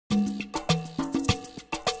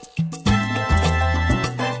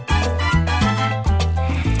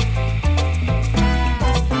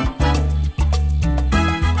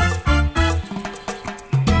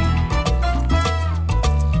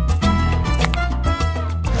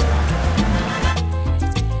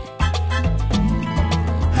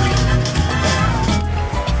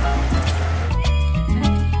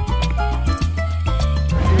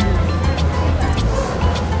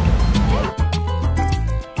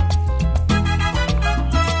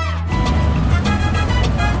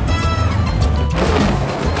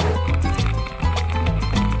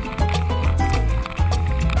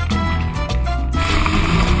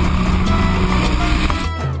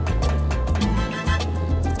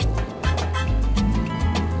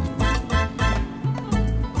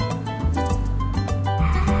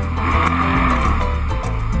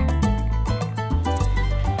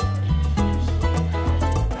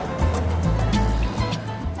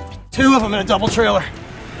2 of them in a double trailer.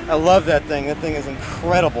 I love that thing. That thing is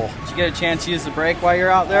incredible. Did you get a chance to use the brake while you're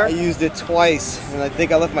out there? I used it twice, and I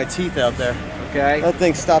think I left my teeth out there. Okay. That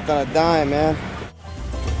thing stopped on a dime, man.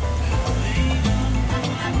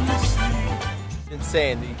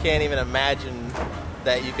 Insane. You can't even imagine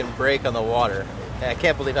that you can brake on the water. And I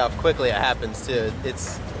can't believe how quickly it happens too.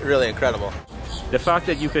 It's really incredible. The fact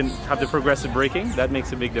that you can have the progressive braking, that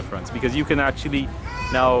makes a big difference, because you can actually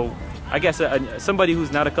now, I guess somebody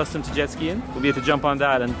who's not accustomed to jet skiing will be able to jump on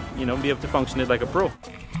that and, you know, be able to function it like a pro.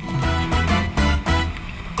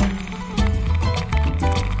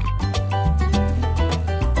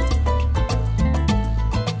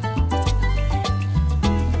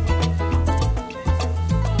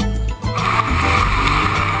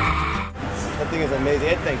 That thing is amazing.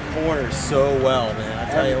 That thing corners so well, man.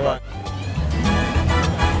 I tell you what.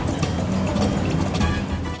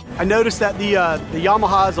 I noticed that the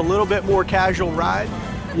Yamaha is a little bit more casual ride.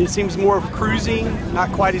 It seems more of cruising,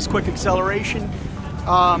 not quite as quick acceleration.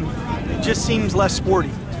 It just seems less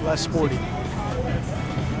sporty,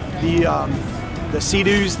 The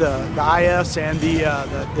Sea-Doos, the IS, and the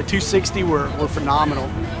 260 were phenomenal.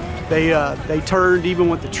 They turned even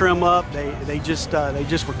with the trim up. They just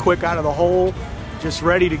were quick out of the hole, just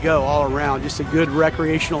ready to go all around. Just a good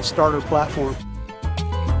recreational starter platform.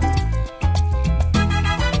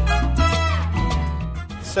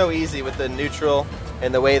 So easy with the neutral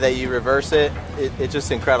and the way that you reverse it. It's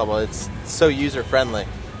just incredible. It's so user friendly.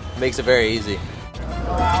 It makes it very easy.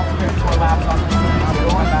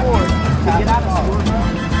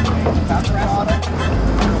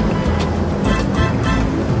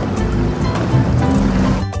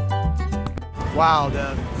 Wow,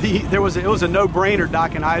 it was a no-brainer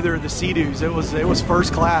docking either of the Sea-Doos. It was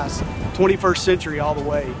first class, 21st century all the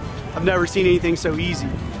way. I've never seen anything so easy.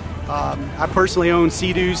 I personally own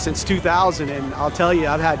Sea-Doos since 2000, and I'll tell you,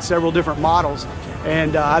 I've had several different models,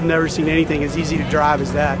 and I've never seen anything as easy to drive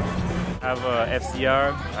as that. I have a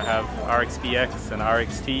FCR, I have RXPX and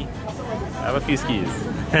RXT. I have a few skis.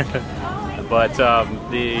 But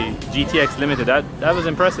the GTX Limited, that was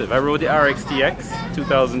impressive. I rode the RXTX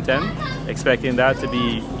 2010, expecting that to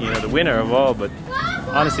be, you know, the winner of all, but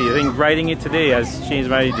honestly, I think riding it today has changed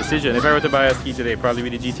my decision. If I were to buy a ski today, probably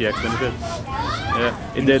be the GTX Limited.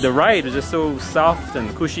 Yeah, the ride was just so soft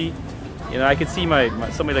and cushy. You know, I could see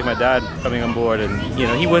somebody like my dad coming on board, and you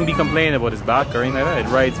know, he wouldn't be complaining about his back or anything like that. It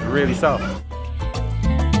rides really soft.